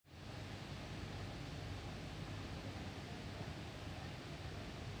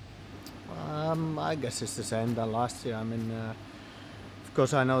I guess it's the same than last year. I mean, of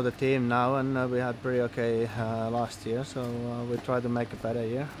course I know the team now, and we had pretty okay last year, so we try to make a better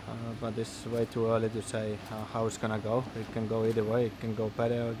year. But it's way too early to say how it's gonna go. It can go either way. It can go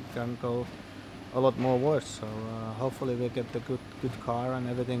better, or it can go a lot more worse. So hopefully we get the good car and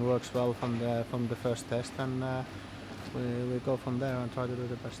everything works well from the first test, and we go from there and try to do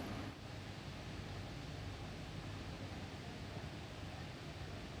the best.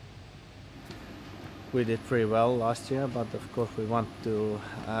 We did pretty well last year, but of course we want to,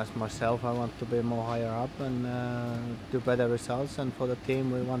 as myself, I want to be more higher up and do better results, and for the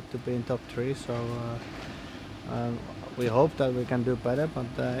team we want to be in top 3, so we hope that we can do better, but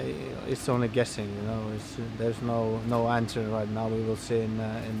it's only guessing, you know. There's no answer right now. We will see in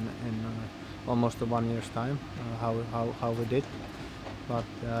almost 1 year's time how we did, but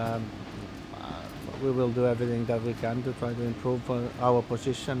we will do everything that we can to try to improve our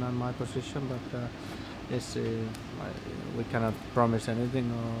position and my position, but we cannot promise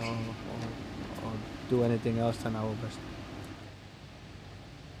anything or do anything else than our best.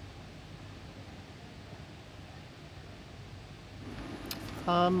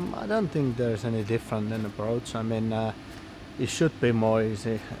 I don't think there's any different in approach. I mean, it should be more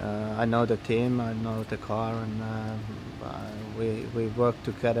easy. I know the team, I know the car, and we worked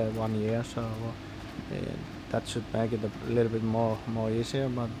together 1 year, so that should make it a little bit more easier.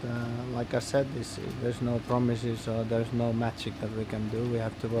 But like I said, there's no promises or there's no magic that we can do. We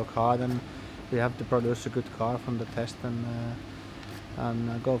have to work hard, and we have to produce a good car from the test,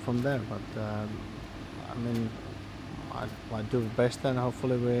 and go from there. But I mean, I do the best, and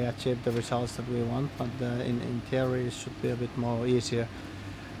hopefully we achieve the results that we want. But in theory, it should be a bit more easier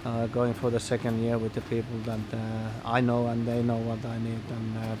going for the second year with the people that I know, and they know what I need.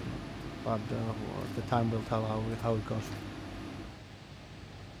 And but the time will tell how it goes.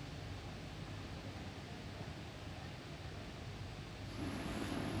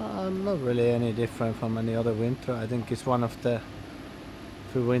 Not really any different from any other winter. I think it's one of the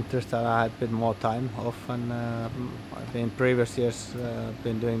few winters that I had a bit more time off, and I've been previous years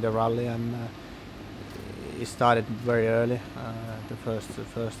been doing the rally, and it started very early. The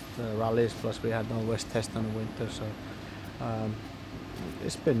first rallies, plus we had no West test on the winter, so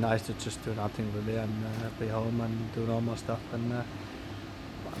it's been nice to just do nothing really and be home and do normal stuff. And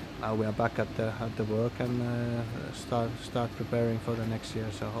now we are back at the work and start preparing for the next year,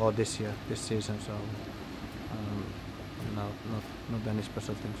 or this season. So no, not any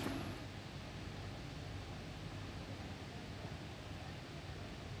special things.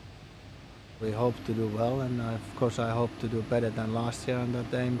 We hope to do well, and of course I hope to do better than last year, and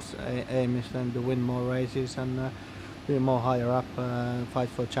that aim is then to win more races and be more higher up, fight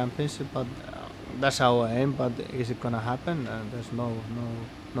for championship. But that's our aim. But is it gonna happen? There's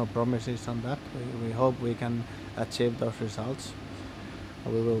no promises on that. We hope we can achieve those results.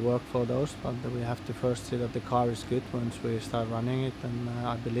 We will work for those, but we have to first see that the car is good once we start running it, and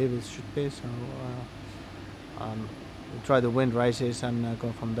I believe it should be. So we try to win races and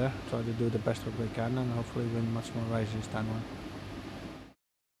go from there. Try to do the best that we can, and hopefully win much more races than one.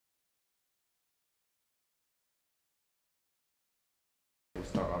 We'll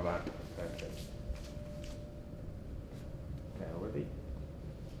start like that. Perfect. Okay, ready?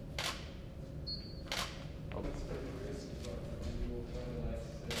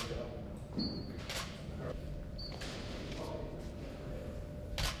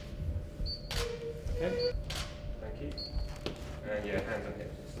 Okay, thank you. And yeah, hands on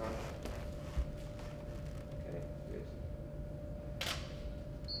hips this time. Okay, good.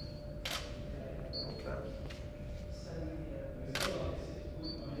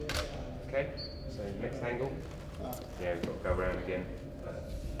 Okay, so next angle. Yeah, we've got to go around again.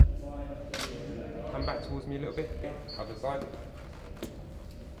 Come back towards me a little bit, again. Other side. A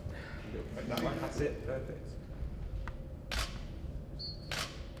little bit that way, that's it, perfect.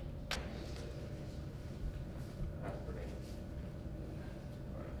 That's brilliant.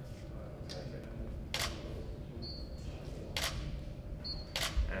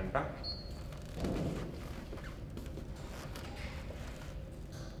 And back.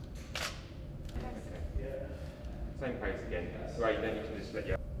 Same pace again. Great, then you can just let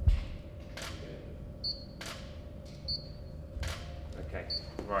you. Okay,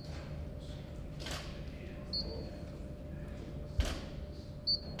 right.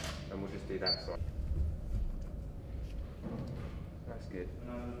 And we'll just do that side. That's good.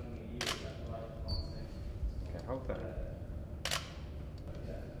 Okay, hold that.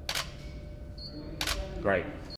 Great.